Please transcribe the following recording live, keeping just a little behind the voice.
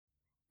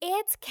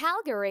It's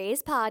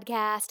Calgary's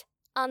podcast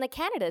on the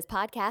Canada's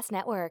Podcast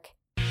Network.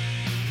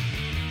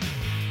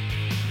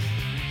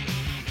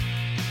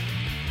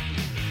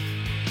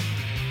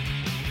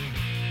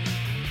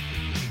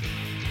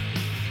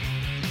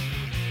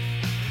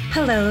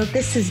 Hello,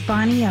 this is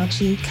Bonnie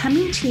Elgie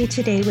coming to you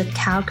today with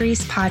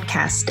Calgary's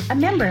Podcast, a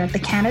member of the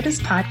Canada's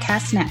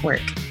Podcast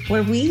Network,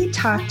 where we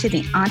talk to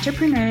the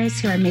entrepreneurs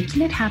who are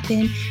making it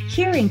happen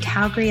here in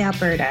Calgary,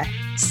 Alberta,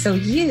 so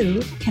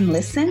you can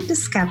listen,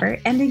 discover,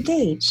 and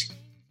engage.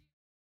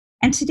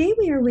 And today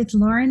we are with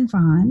Lauren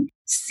Vaughan,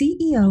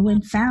 CEO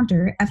and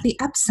founder of The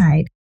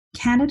Upside,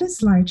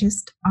 Canada's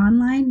largest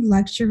online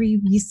luxury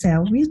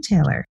resale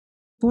retailer.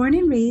 Born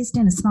and raised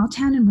in a small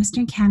town in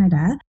Western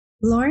Canada,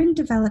 Lauren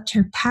developed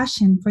her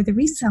passion for the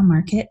resale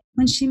market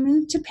when she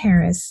moved to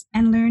Paris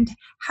and learned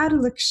how to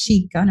look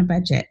chic on a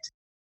budget.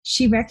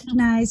 She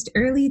recognized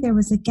early there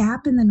was a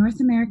gap in the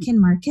North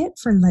American market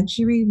for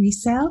luxury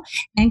resale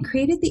and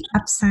created The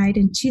Upside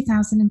in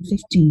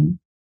 2015.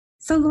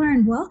 So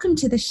Lauren, welcome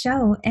to the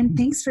show and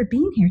thanks for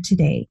being here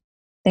today.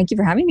 Thank you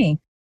for having me.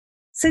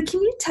 So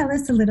can you tell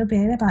us a little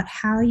bit about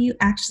how you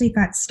actually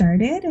got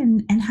started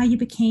and how you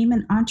became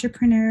an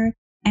entrepreneur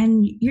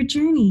and your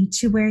journey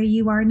to where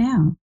you are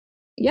now?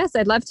 Yes,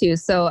 I'd love to.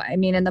 So,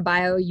 in the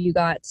bio, you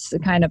got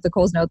kind of the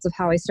Coles Notes of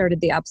how I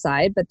started The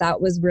Upside, but that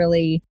was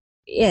really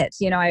it.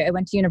 I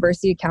went to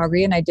University of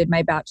Calgary and I did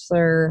my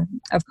Bachelor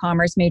of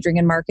Commerce majoring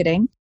in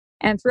marketing.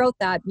 And throughout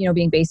that,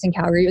 being based in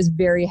Calgary, it was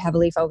very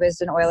heavily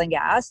focused in oil and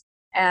gas.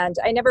 And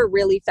I never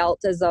really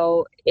felt as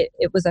though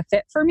it was a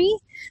fit for me.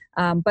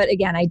 But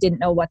again, I didn't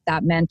know what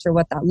that meant or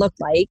what that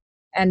looked like.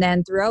 And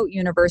then throughout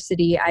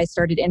university, I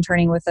started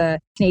interning with a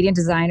Canadian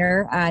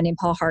designer named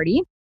Paul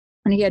Hardy.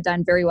 And he had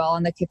done very well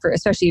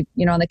especially,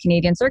 on the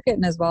Canadian circuit,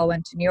 and as well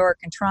went to New York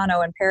and Toronto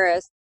and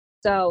Paris.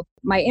 So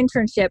my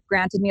internship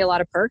granted me a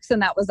lot of perks,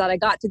 and that was that I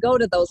got to go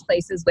to those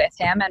places with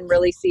him and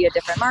really see a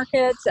different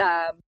market.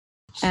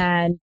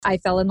 And I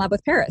fell in love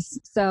with Paris.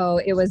 So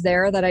it was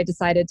there that I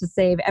decided to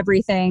save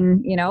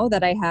everything,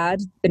 that I had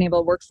been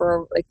able to work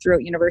for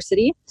throughout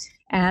university.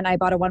 And I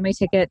bought a one-way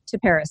ticket to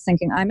Paris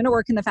thinking I'm going to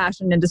work in the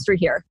fashion industry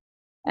here.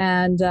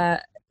 And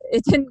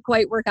it didn't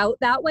quite work out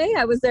that way.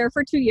 I was there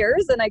for 2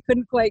 years and I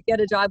couldn't quite get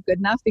a job good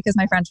enough because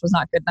my French was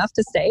not good enough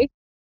to stay.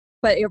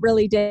 But it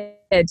really did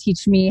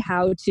teach me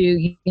how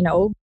to,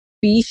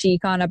 be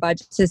chic on a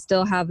budget, to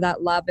still have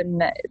that love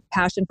and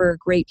passion for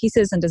great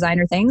pieces and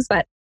designer things,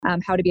 but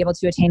how to be able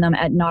to attain them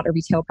at not a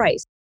retail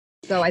price.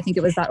 So I think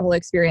it was that whole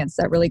experience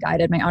that really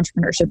guided my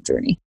entrepreneurship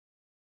journey.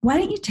 Why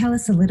don't you tell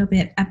us a little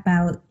bit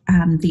about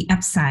The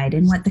Upside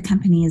and what the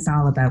company is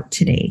all about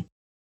today?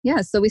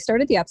 Yeah, so we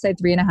started The Upside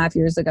 3.5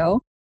 years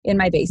ago in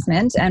my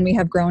basement, and we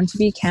have grown to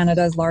be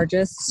Canada's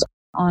largest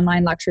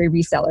online luxury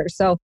reseller.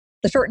 So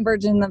the shortened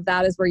version of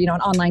that is we're,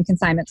 an online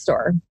consignment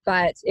store.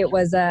 But it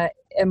was a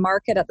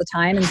market at the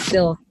time, and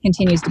still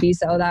continues to be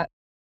so, that,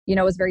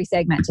 was very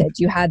segmented.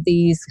 You had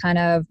these kind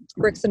of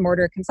bricks and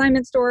mortar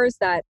consignment stores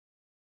that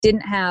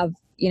didn't have,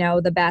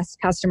 the best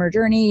customer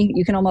journey.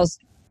 You can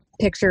almost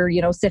picture,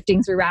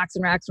 sifting through racks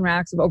and racks and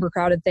racks of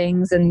overcrowded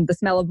things and the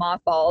smell of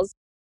mothballs.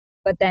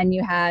 But then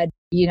you had,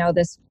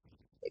 this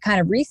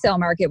kind of resale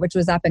market, which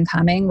was up and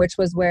coming, which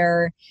was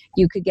where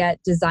you could get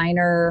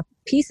designer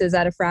pieces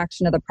at a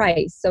fraction of the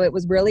price. So it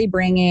was really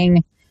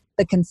bringing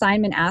the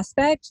consignment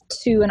aspect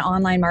to an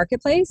online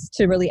marketplace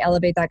to really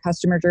elevate that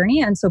customer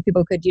journey. And so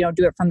people could, do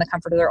it from the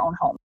comfort of their own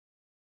home.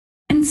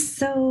 And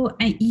so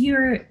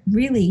you're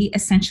really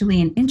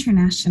essentially an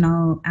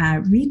international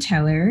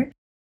retailer,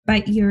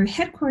 but you're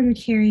headquartered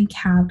here in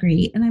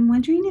Calgary. And I'm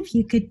wondering if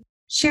you could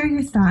share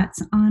your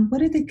thoughts on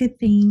what are the good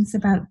things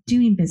about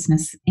doing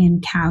business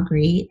in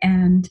Calgary.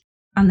 And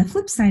on the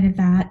flip side of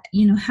that,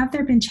 have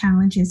there been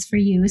challenges for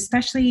you,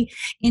 especially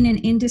in an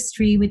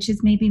industry which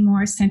is maybe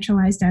more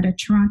centralized out of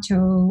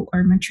Toronto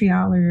or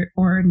Montreal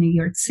or New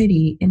York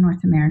City in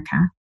North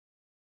America?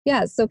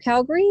 Yeah, so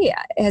Calgary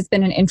has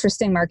been an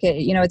interesting market.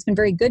 It's been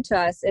very good to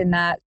us in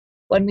that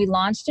when we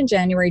launched in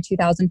January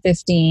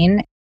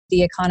 2015,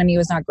 the economy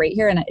was not great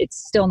here, and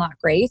it's still not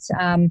great.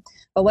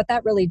 But what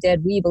that really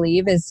did, we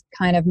believe, is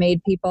kind of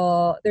made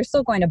people, they're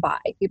still going to buy.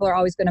 People are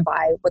always going to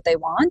buy what they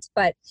want,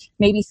 but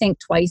maybe think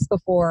twice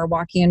before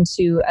walking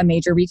into a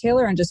major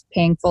retailer and just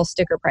paying full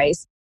sticker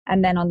price.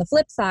 And then on the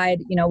flip side,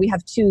 we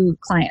have two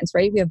clients,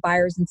 right? We have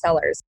buyers and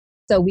sellers.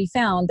 So we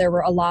found there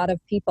were a lot of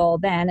people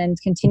then, and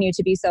continue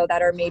to be so,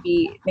 that are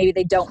maybe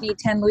they don't need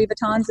 10 Louis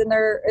Vuittons in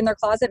their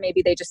closet.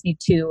 Maybe they just need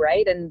 2,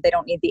 right? And they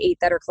don't need the 8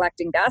 that are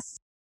collecting dust.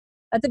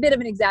 That's a bit of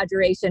an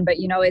exaggeration, but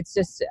it's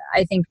just,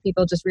 I think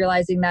people just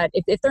realizing that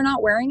if they're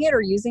not wearing it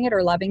or using it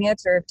or loving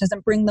it, or it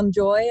doesn't bring them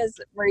joy, as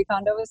Marie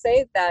Kondo would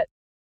say, that,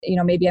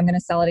 maybe I'm going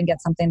to sell it and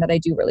get something that I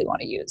do really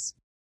want to use.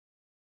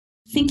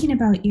 Thinking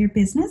about your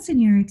business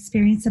and your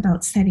experience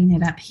about setting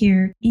it up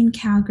here in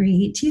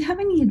Calgary, do you have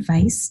any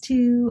advice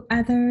to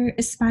other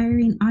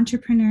aspiring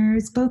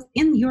entrepreneurs, both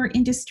in your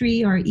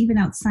industry or even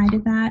outside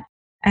of that,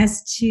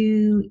 as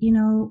to,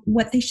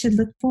 what they should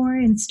look for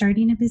in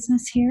starting a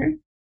business here?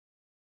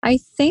 I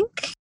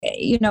think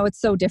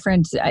it's so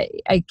different.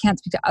 I can't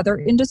speak to other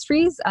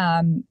industries.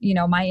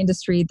 My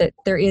industry, that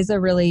there is a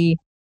really,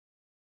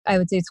 I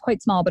would say it's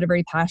quite small, but a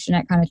very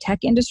passionate kind of tech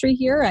industry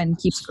here and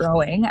keeps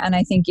growing. And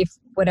I think if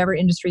whatever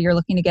industry you're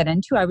looking to get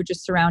into, I would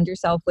just surround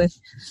yourself with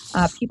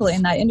people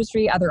in that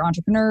industry, other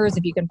entrepreneurs,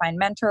 if you can find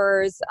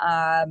mentors,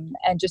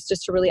 and just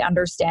to really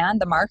understand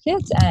the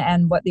market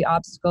and what the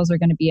obstacles are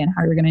going to be and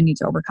how you're going to need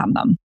to overcome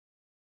them.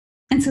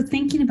 And so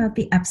thinking about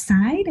the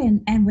upside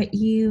and what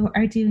you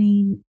are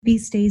doing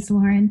these days,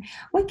 Lauren,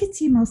 what gets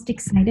you most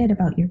excited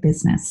about your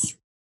business?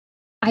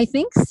 I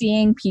think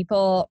seeing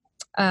people,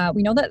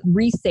 we know that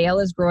resale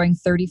is growing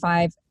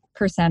 35%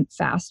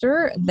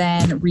 faster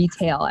than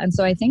retail. And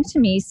so I think to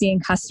me, seeing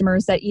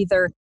customers that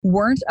either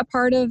weren't a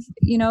part of,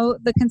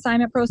 the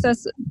consignment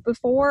process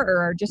before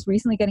or are just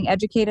recently getting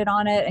educated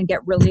on it and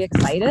get really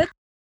excited.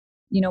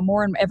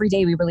 More and every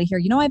day we really hear,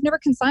 I've never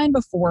consigned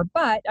before,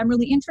 but I'm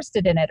really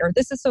interested in it, or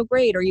this is so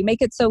great, or you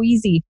make it so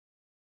easy.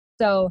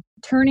 So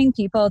turning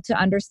people to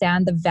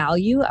understand the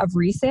value of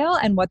resale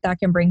and what that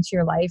can bring to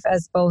your life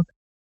as both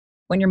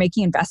when you're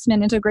making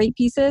investment into great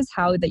pieces,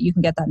 how that you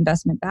can get that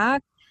investment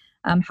back,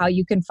 how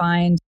you can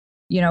find,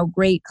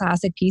 great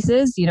classic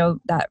pieces,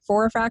 that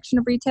for a fraction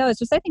of retail. It's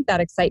just, I think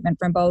that excitement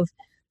from both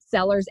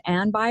sellers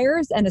and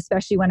buyers, and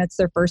especially when it's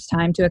their first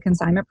time to a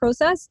consignment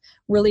process,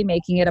 really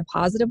making it a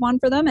positive one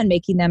for them and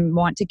making them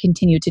want to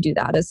continue to do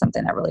that is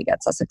something that really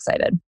gets us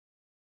excited.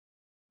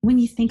 When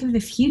you think of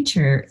the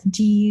future,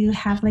 do you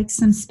have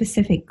some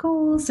specific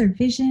goals or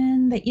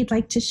vision that you'd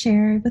like to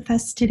share with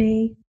us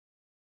today?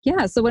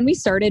 Yeah. So when we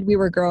started, we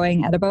were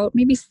growing at about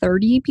maybe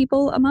 30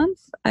 people a month,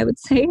 I would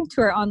say,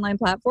 to our online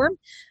platform.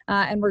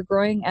 And we're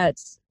growing at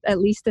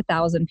least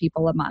 1,000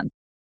 people a month.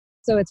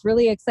 So it's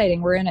really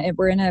exciting. We're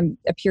in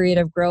a period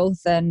of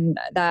growth, and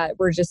that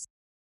we're just,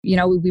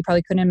 we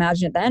probably couldn't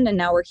imagine it then. And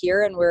now we're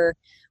here, and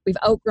we've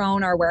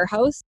outgrown our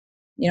warehouse.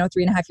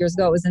 3.5 years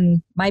ago, it was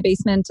in my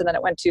basement, and then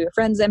it went to a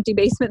friend's empty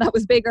basement that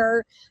was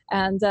bigger.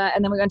 And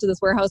then we went to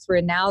this warehouse we're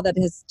in now that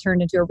has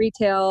turned into a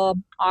retail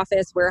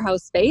office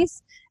warehouse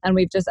space. And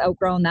we've just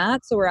outgrown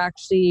that. So we're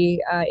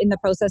actually in the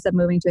process of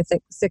moving to a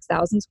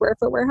 6,000 square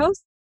foot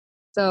warehouse.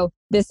 So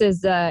this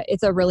is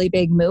it's a really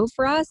big move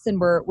for us, and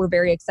we're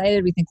very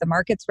excited. We think the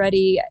market's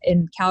ready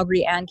in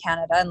Calgary and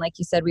Canada. And like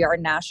you said, we are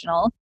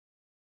national.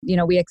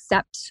 We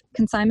accept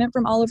consignment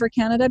from all over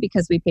Canada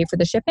because we pay for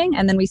the shipping,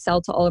 and then we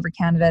sell to all over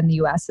Canada and the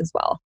US as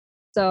well.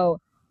 So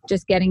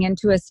just getting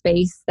into a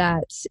space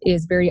that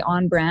is very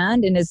on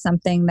brand and is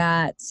something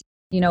that,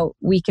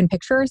 we can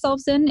picture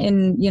ourselves in,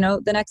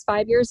 the next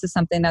 5 years is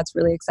something that's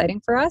really exciting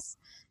for us.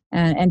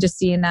 And just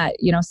seeing that,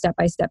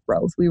 step-by-step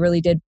growth. We really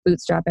did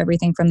bootstrap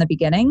everything from the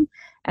beginning.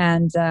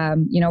 And,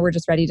 we're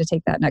just ready to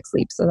take that next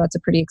leap. So that's a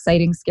pretty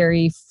exciting,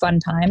 scary, fun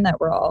time that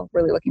we're all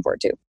really looking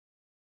forward to.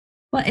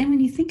 Well, and when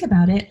you think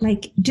about it,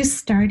 just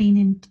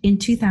starting in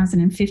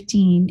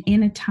 2015,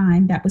 in a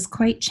time that was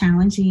quite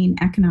challenging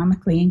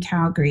economically in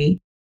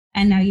Calgary,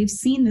 and now you've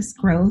seen this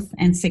growth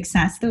and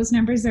success. Those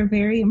numbers are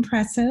very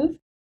impressive.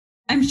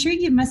 I'm sure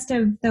you must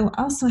have, though,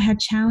 also had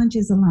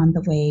challenges along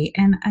the way.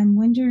 And I'm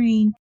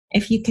wondering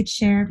if you could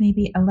share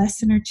maybe a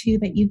lesson or two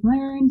that you've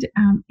learned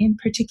in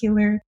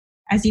particular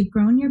as you've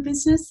grown your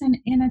business and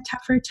in a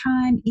tougher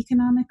time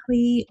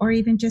economically, or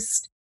even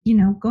just,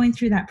 going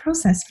through that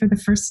process for the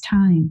first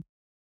time.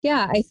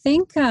 Yeah, I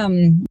think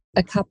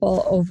a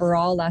couple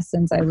overall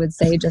lessons, I would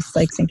say, just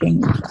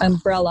thinking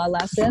umbrella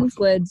lessons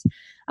would,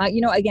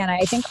 again,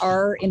 I think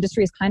our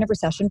industry is kind of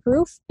recession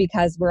proof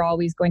because we're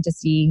always going to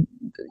see,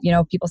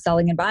 people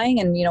selling and buying.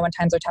 And, when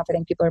times are tough, I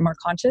think people are more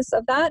conscious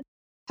of that.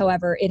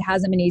 However, it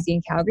hasn't been easy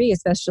in Calgary,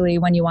 especially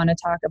when you want to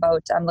talk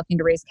about looking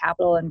to raise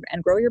capital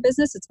and grow your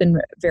business. It's been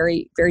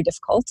very, very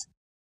difficult.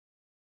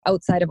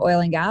 Outside of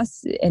oil and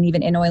gas, and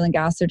even in oil and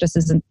gas, there just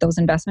isn't those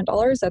investment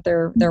dollars that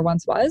there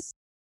once was.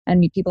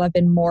 And people have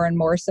been more and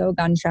more so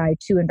gun shy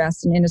to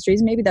invest in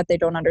industries maybe that they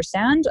don't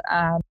understand,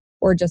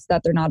 or just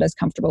that they're not as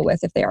comfortable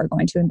with if they are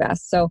going to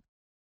invest. So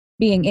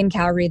being in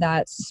Calgary,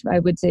 that I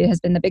would say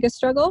has been the biggest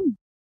struggle.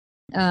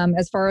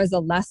 As far as a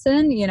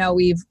lesson,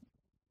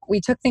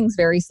 we took things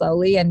very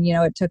slowly, and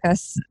it took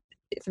us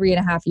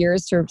 3.5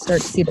 years to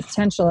start to see the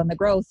potential and the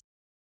growth.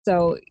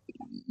 So,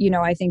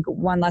 I think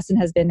one lesson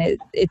has been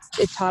it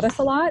taught us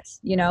a lot.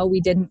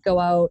 We didn't go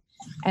out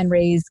and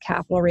raise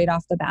capital right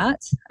off the bat.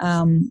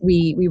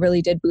 We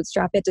really did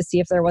bootstrap it to see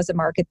if there was a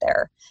market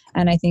there.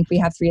 And I think we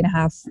have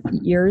 3.5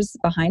 years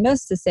behind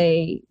us to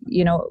say,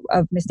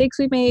 of mistakes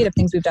we've made, of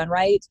things we've done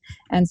right.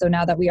 And so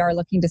now that we are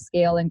looking to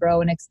scale and grow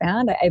and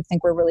expand, I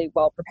think we're really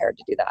well prepared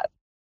to do that.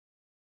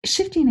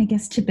 Shifting, I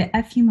guess, to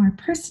a few more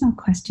personal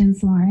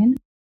questions, Lauren.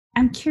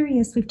 I'm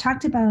curious, we've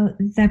talked about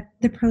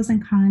the pros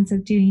and cons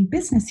of doing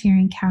business here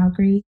in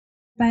Calgary,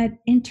 but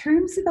in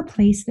terms of a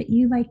place that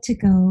you like to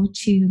go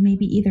to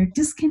maybe either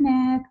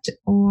disconnect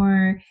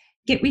or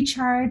get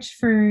recharged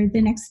for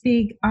the next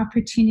big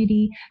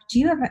opportunity, do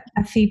you have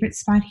a favorite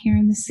spot here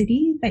in the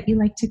city that you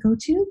like to go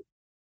to?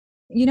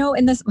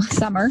 In this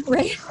summer,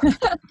 right?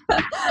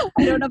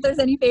 I don't know if there's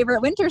any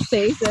favorite winter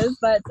spaces,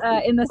 but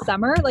in the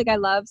summer, like I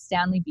love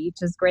Stanley Beach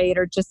is great,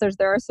 or just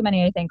there are so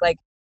many, I think, like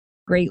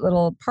great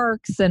little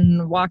parks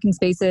and walking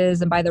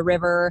spaces and by the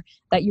river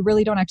that you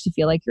really don't actually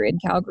feel like you're in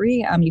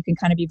Calgary. You can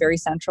kind of be very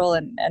central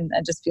and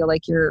just feel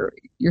like you're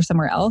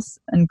somewhere else,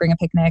 and bring a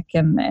picnic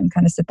and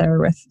kind of sit there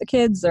with the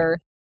kids or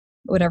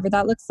whatever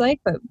that looks like.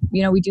 But,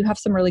 we do have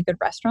some really good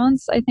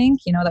restaurants, I think,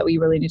 that we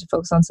really need to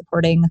focus on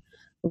supporting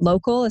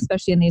local,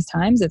 especially in these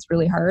times. It's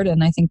really hard.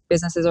 And I think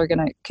businesses are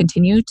going to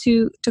continue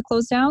to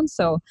close down.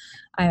 So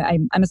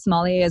I'm a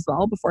sommelier as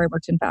well. Before I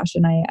worked in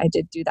fashion, I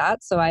did do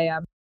that. So I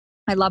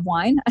love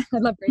wine. I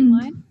love great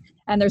wine.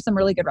 And there's some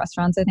really good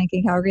restaurants, I think,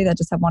 in Calgary that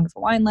just have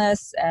wonderful wine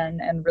lists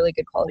and really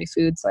good quality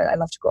food. So I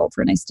love to go out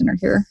for a nice dinner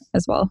here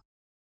as well.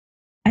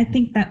 I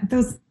think that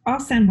those all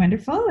sound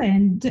wonderful.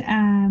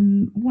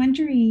 And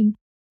wondering,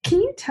 can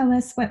you tell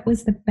us what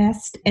was the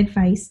best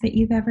advice that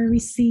you've ever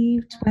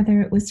received,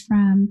 whether it was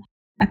from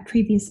a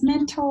previous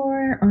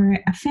mentor or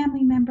a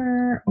family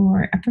member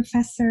or a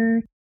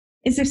professor?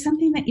 Is there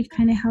something that you've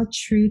kind of held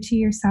true to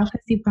yourself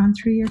as you've gone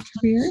through your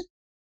career?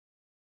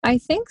 I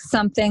think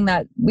something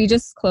that we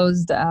just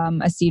closed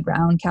a seed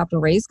round capital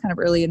raise kind of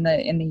early in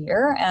the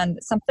year, and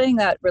something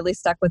that really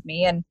stuck with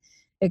me and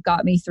it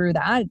got me through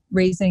that.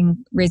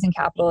 Raising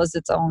capital is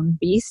its own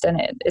beast, and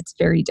it's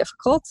very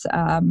difficult.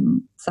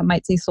 Some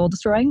might say soul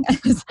destroying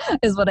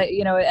is what I,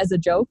 as a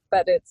joke,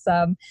 but it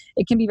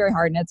can be very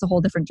hard, and it's a whole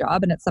different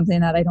job. And it's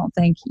something that I don't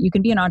think you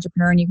can be an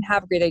entrepreneur and you can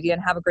have a great idea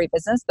and have a great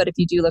business, but if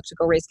you do look to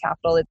go raise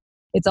capital,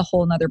 it's a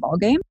whole nother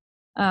ballgame.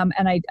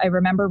 And I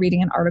remember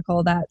reading an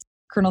article that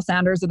Colonel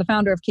Sanders, or the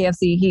founder of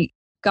KFC, he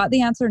got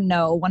the answer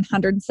no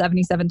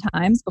 177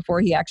 times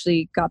before he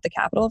actually got the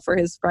capital for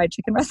his fried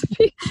chicken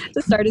recipe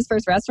to start his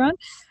first restaurant.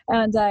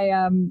 And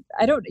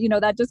I don't,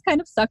 that just kind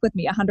of stuck with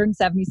me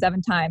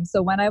 177 times.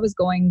 So when I was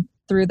going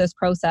through this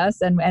process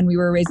and we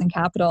were raising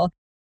capital,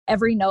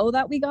 every no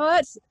that we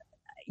got,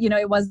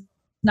 it was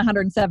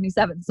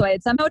 177. So I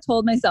had somehow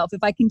told myself,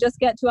 if I can just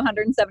get to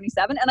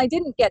 177, and I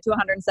didn't get to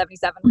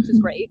 177, which is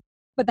great.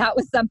 But that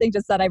was something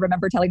just that I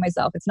remember telling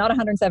myself, it's not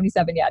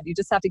 177 yet. You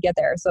just have to get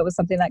there. So it was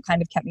something that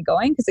kind of kept me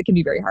going, because it can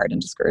be very hard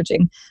and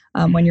discouraging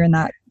when you're in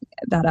that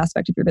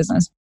aspect of your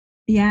business.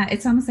 Yeah,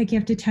 it's almost like you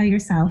have to tell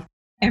yourself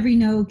every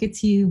no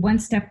gets you one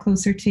step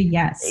closer to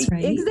yes,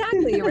 right?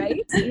 Exactly,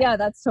 right? Yeah,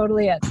 that's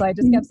totally it. So I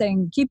just kept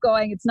saying, keep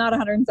going. It's not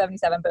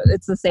 177, but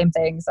it's the same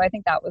thing. So I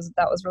think that was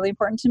really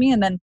important to me.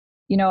 And then,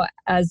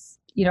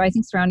 I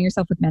think surrounding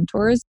yourself with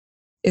mentors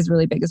is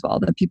really big as well.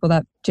 The people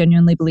that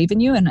genuinely believe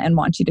in you and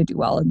want you to do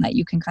well, and that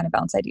you can kind of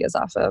bounce ideas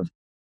off of,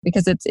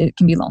 because it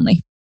can be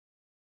lonely.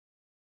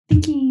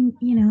 Thinking,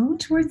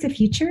 towards the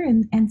future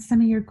and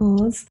some of your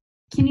goals,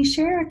 can you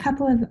share a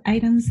couple of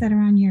items that are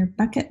on your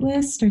bucket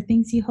list or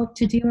things you hope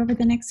to do over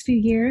the next few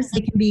years? They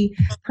can be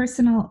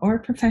personal or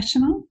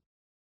professional.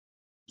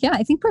 Yeah,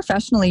 I think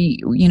professionally,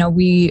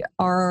 we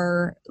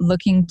are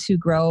looking to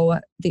grow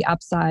the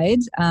Upside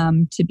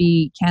to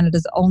be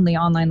Canada's only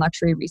online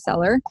luxury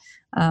reseller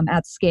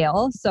at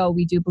scale. So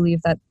we do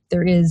believe that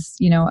there is,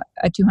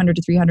 a $200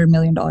 to $300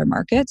 million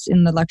market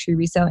in the luxury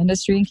resale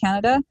industry in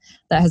Canada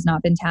that has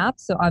not been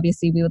tapped. So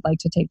obviously we would like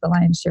to take the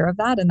lion's share of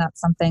that. And that's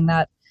something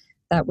that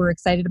we're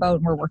excited about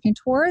and we're working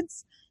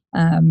towards.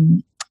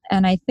 And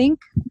I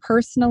think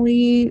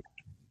personally,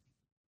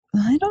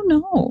 I don't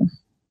know.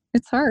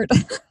 It's hard.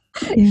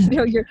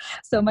 Yeah. You're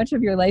so much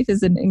of your life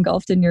is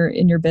engulfed in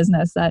your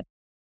business that,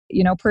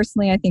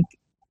 personally, I think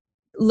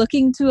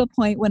looking to a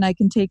point when I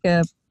can take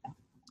a,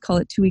 call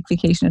it 2-week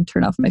vacation and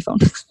turn off my phone.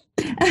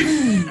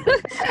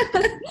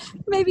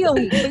 Maybe a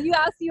week, but you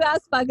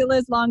asked bucket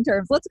list long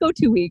terms. Let's go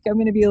 2 weeks. I'm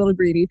going to be a little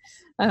greedy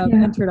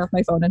and turn off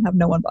my phone and have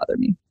no one bother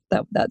me.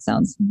 That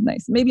sounds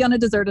nice. Maybe on a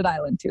deserted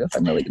island too, if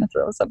I'm really going to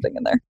throw something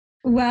in there.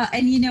 Well,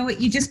 and you know what?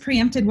 You just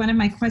preempted one of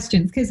my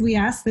questions, because we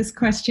ask this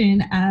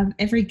question of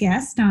every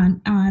guest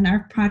on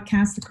our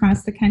podcast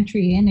across the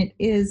country. And it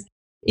is,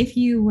 if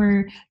you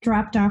were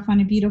dropped off on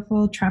a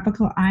beautiful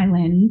tropical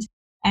island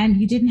and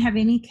you didn't have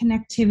any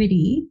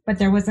connectivity, but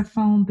there was a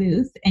phone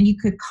booth and you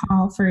could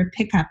call for a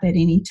pickup at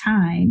any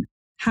time,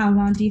 how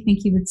long do you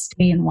think you would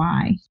stay and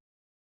why?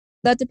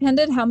 That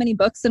depended how many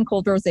books and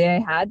cold rosé I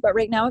had, but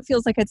right now it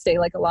feels like I'd stay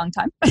like a long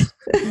time.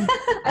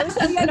 I would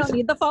tell you I don't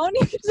need the phone.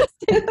 You can just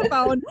take the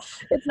phone.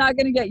 It's not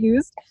going to get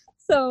used.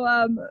 So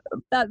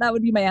that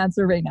would be my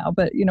answer right now.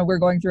 But we're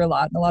going through a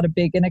lot of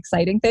big and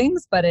exciting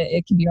things, but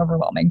it can be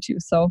overwhelming too.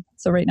 So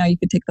right now you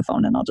could take the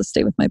phone and I'll just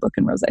stay with my book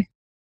and rosé.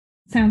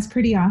 Sounds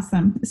pretty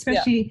awesome,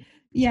 especially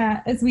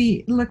as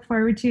we look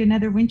forward to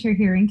another winter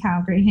here in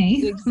Calgary.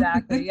 Hey,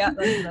 exactly. Yeah,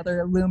 that's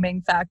another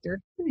looming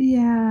factor.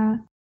 Yeah.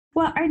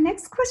 Well, our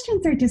next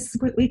questions are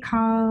just what we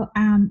call,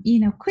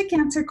 quick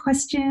answer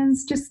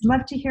questions. Just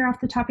love to hear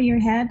off the top of your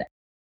head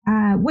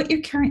what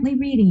you're currently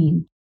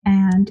reading,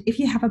 and if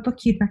you have a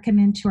book you'd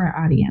recommend to our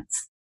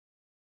audience.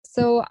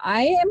 So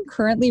I am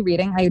currently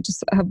reading, I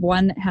just have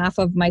one half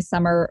of my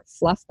summer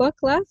fluff book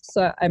left.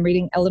 So I'm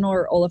reading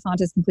Eleanor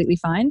Oliphant is Completely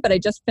Fine, but I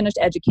just finished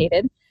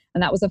Educated.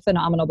 And that was a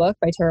phenomenal book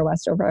by Tara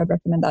Westover. I'd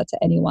recommend that to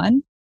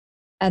anyone.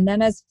 And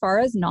then as far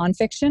as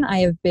nonfiction, I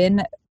have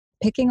been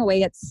picking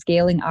away at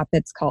Scaling Up,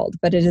 it's called,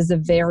 but it is a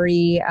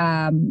very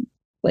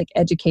like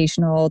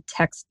educational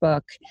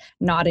textbook,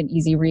 not an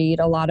easy read,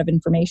 a lot of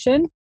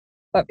information.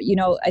 But, you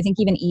know, I think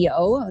even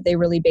EO, they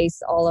really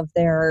base all of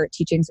their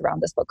teachings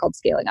around this book called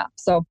Scaling Up.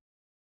 So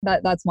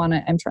that's one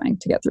I'm trying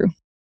to get through.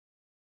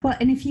 Well,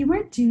 and if you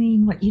weren't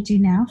doing what you do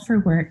now for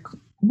work,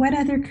 what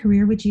other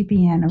career would you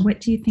be in? Or what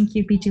do you think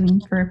you'd be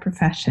doing for a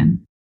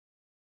profession?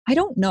 I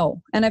don't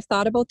know. And I've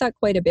thought about that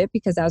quite a bit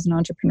because as an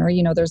entrepreneur,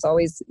 you know, there's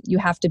always, you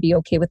have to be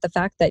okay with the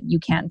fact that you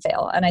can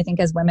fail. And I think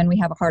as women, we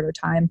have a harder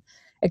time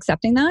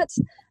accepting that.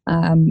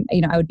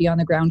 You know, I would be on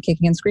the ground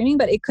kicking and screaming,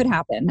 but it could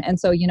happen. And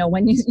so, you know,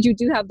 when you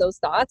do have those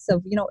thoughts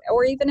of, you know,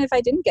 or even if I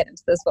didn't get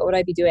into this, what would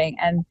I be doing?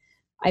 And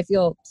I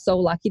feel so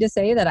lucky to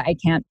say that I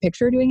can't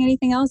picture doing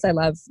anything else. I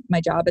love my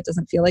job. It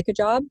doesn't feel like a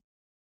job,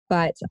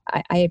 but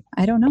I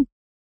don't know.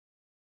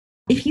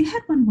 If you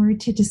had one word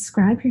to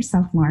describe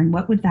yourself, Lauren,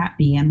 what would that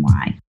be and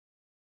why?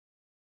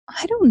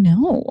 I don't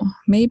know.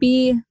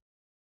 Maybe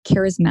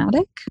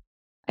charismatic.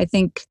 I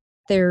think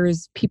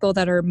there's people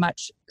that are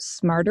much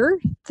smarter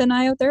than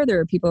I out there. There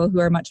are people who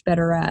are much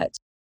better at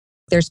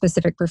their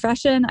specific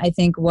profession. I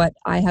think what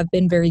I have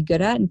been very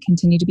good at and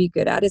continue to be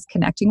good at is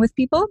connecting with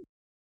people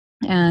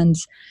and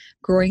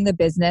growing the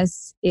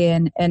business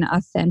in an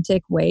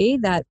authentic way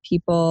that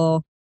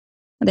people,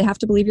 they have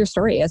to believe your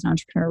story as an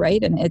entrepreneur,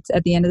 right? And it's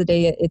at the end of the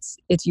day,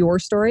 it's your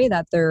story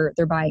that they're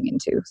buying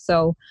into.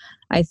 So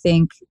I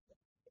think,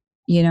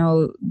 you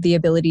know, the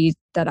ability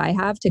that I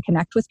have to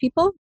connect with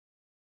people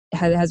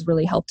has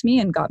really helped me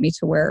and got me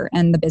to where,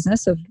 and the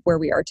business of where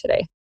we are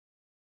today.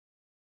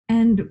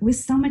 And with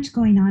so much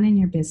going on in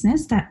your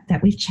business that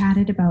we've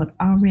chatted about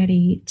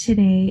already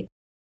today,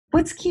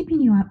 what's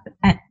keeping you up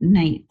at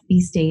night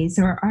these days?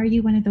 Or are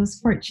you one of those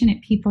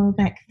fortunate people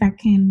that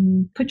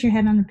can put your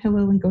head on the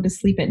pillow and go to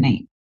sleep at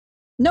night?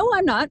 No,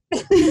 I'm not.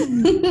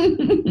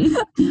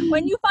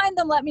 When you find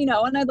them, let me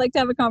know. And I'd like to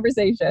have a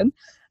conversation.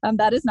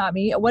 That is not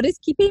me. What is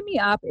keeping me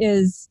up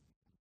is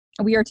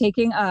we are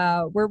taking,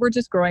 we're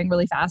just growing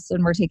really fast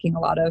and we're taking a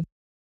lot of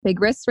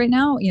big risks right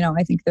now. You know,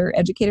 I think they're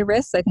educated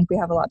risks. I think we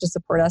have a lot to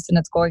support us and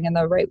it's going in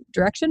the right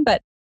direction,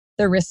 but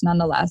they're risks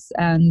nonetheless.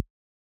 And,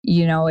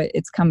 you know,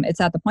 it's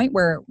at the point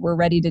where we're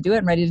ready to do it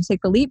and ready to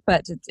take the leap,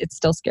 but it's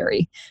still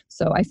scary.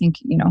 So I think,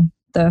 you know,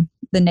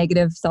 the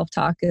negative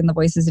self-talk and the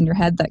voices in your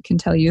head that can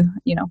tell you,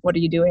 you know, what are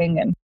you doing?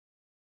 And,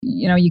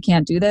 you know, you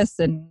can't do this.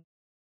 And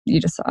you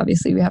just,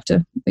 obviously we have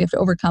to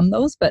overcome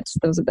those, but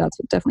that's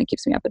what definitely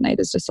keeps me up at night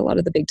is just a lot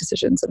of the big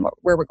decisions and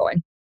where we're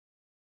going.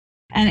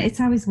 And it's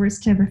always worse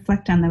to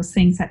reflect on those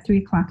things at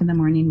 3:00 in the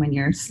morning when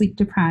you're sleep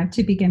deprived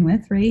to begin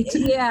with, right?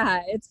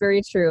 Yeah, it's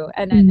very true.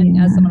 And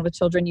as someone with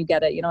children, you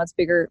get it. You know, it's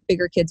bigger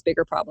kids,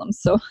 bigger problems.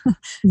 So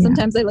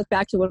sometimes I look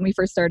back to when we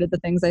first started the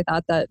things I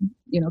thought that,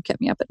 you know,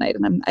 kept me up at night,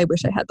 and I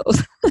wish I had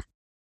those.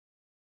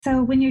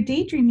 So when you're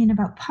daydreaming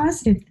about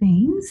positive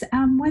things,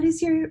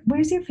 where's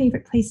your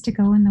favorite place to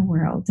go in the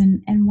world,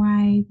 and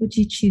why would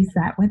you choose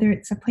that? Whether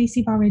it's a place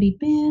you've already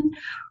been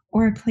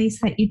or a place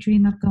that you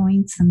dream of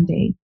going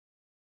someday.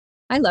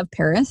 I love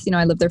Paris. You know,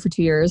 I lived there for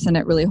 2 years and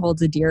it really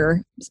holds a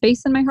dear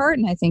space in my heart.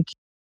 And I think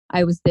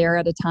I was there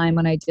at a time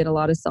when I did a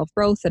lot of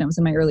self-growth and it was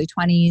in my early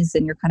 20s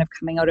and you're kind of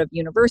coming out of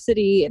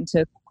university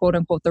into quote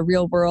unquote the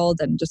real world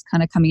and just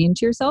kind of coming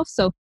into yourself.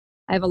 So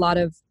I have a lot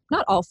of,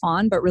 not all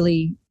fond, but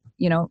really,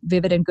 you know,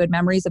 vivid and good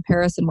memories of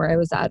Paris and where I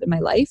was at in my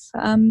life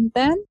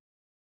then.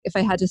 If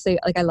I had to say,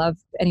 like, I love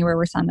anywhere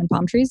where sun and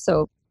palm trees.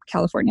 So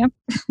California,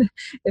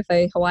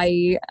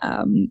 Hawaii,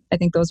 I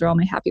think those are all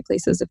my happy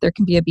places. If there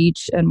can be a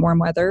beach and warm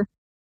weather,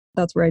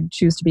 that's where I'd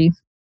choose to be.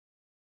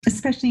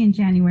 Especially in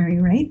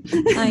January, right?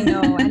 I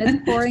know. And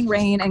it's pouring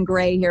rain and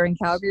gray here in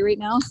Calgary right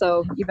now.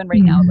 So even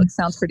right now,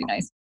 sounds pretty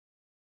nice.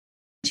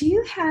 Do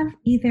you have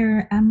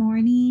either a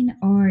morning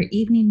or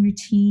evening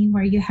routine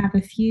where you have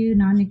a few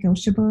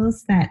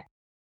non-negotiables that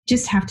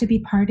just have to be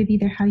part of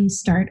either how you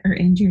start or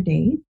end your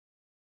day?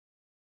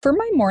 For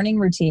my morning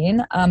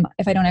routine,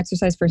 if I don't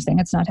exercise first thing,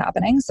 it's not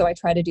happening. So I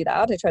try to do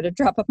that. I try to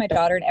drop off my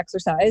daughter and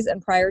exercise.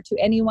 And prior to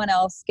anyone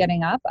else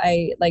getting up,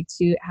 I like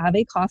to have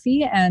a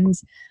coffee and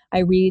I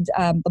read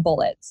The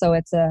Bullet. So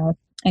it's an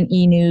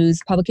e-news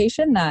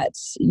publication that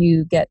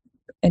you get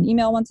an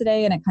email once a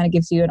day and it kind of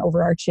gives you an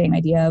overarching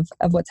idea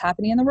of what's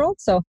happening in the world.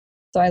 So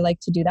I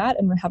like to do that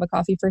and have a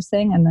coffee first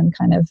thing and then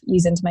kind of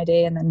ease into my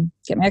day and then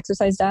get my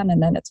exercise done.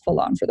 And then it's full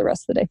on for the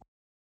rest of the day.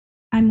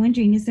 I'm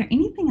wondering, is there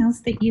anything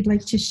else that you'd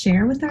like to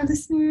share with our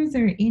listeners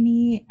or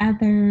any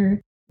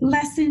other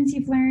lessons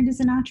you've learned as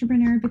an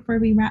entrepreneur before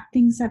we wrap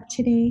things up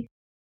today?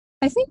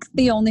 I think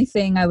the only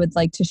thing I would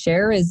like to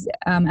share is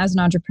as an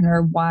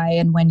entrepreneur, why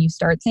and when you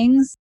start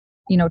things,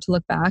 you know, to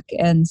look back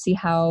and see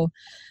how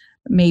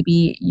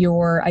maybe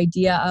your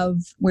idea of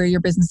where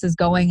your business is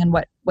going and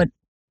what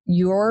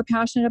you're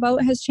passionate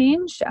about has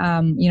changed.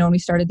 You know, when we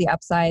started the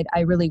Upside,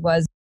 I really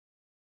was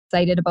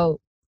excited about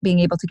being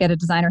able to get a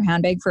designer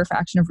handbag for a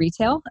fraction of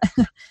retail.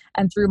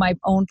 And through my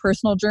own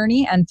personal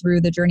journey and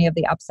through the journey of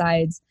the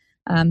Upsides,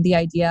 the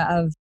idea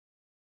of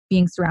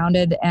being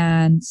surrounded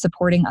and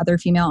supporting other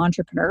female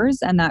entrepreneurs.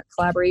 And that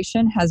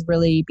collaboration has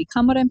really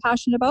become what I'm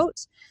passionate about.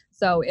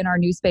 So in our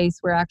new space,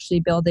 we're actually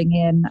building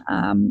in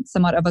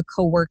somewhat of a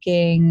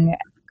co-working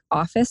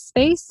office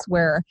space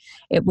where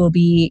it will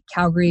be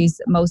Calgary's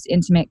most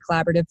intimate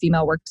collaborative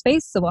female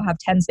workspace. So we'll have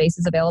 10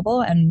 spaces available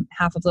and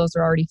half of those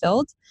are already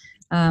filled,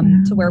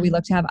 to where we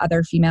look to have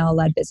other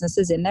female-led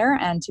businesses in there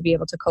and to be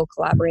able to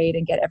co-collaborate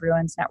and get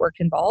everyone's network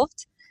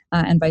involved.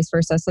 And vice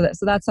versa. So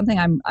that's something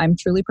I'm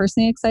truly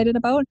personally excited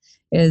about.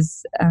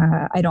 Is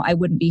I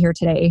wouldn't be here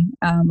today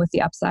with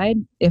the Upside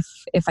if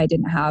I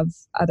didn't have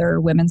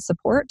other women's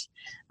support.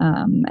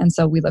 And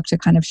so we look to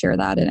kind of share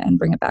that and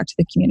bring it back to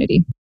the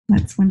community.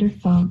 That's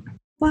wonderful.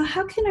 Well,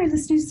 how can our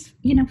listeners,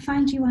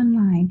 find you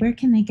online? Where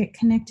can they get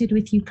connected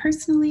with you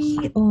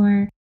personally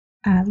or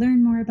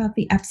learn more about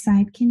the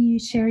Upside? Can you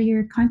share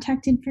your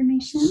contact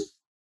information?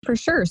 For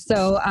sure.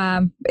 So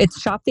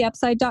it's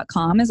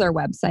shoptheupside.com is our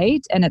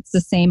website, and it's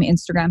the same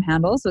Instagram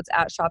handle. So it's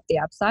at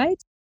shoptheupside.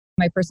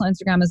 My personal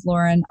Instagram is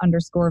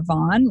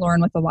Lauren_Vaughn,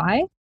 Lauren with a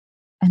Y.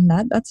 And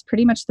that's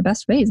pretty much the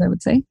best ways, I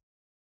would say.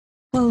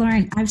 Well,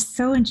 Lauren, I've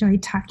so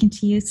enjoyed talking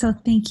to you. So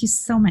thank you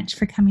so much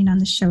for coming on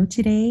the show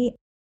today.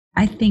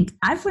 I think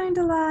I've learned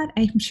a lot.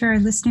 I'm sure our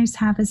listeners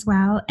have as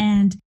well.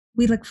 And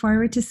we look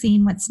forward to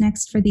seeing what's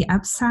next for the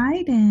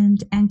Upside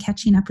and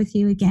catching up with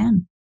you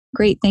again.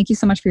 Great. Thank you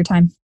so much for your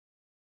time.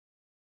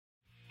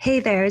 Hey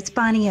there, it's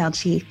Bonnie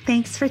Elchie.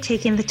 Thanks for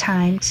taking the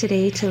time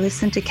today to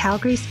listen to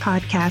Calgary's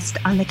podcast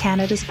on the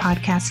Canada's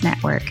Podcast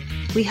Network.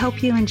 We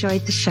hope you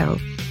enjoyed the show.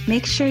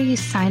 Make sure you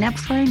sign up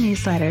for our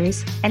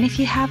newsletters, and if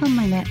you have a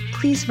minute,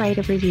 please write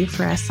a review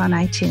for us on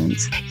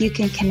iTunes. You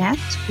can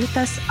connect with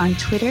us on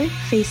Twitter,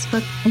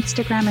 Facebook,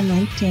 Instagram, and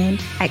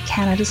LinkedIn at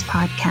Canada's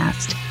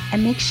Podcast.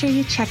 And make sure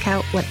you check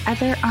out what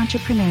other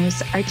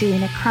entrepreneurs are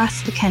doing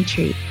across the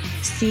country.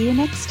 See you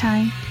next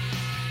time.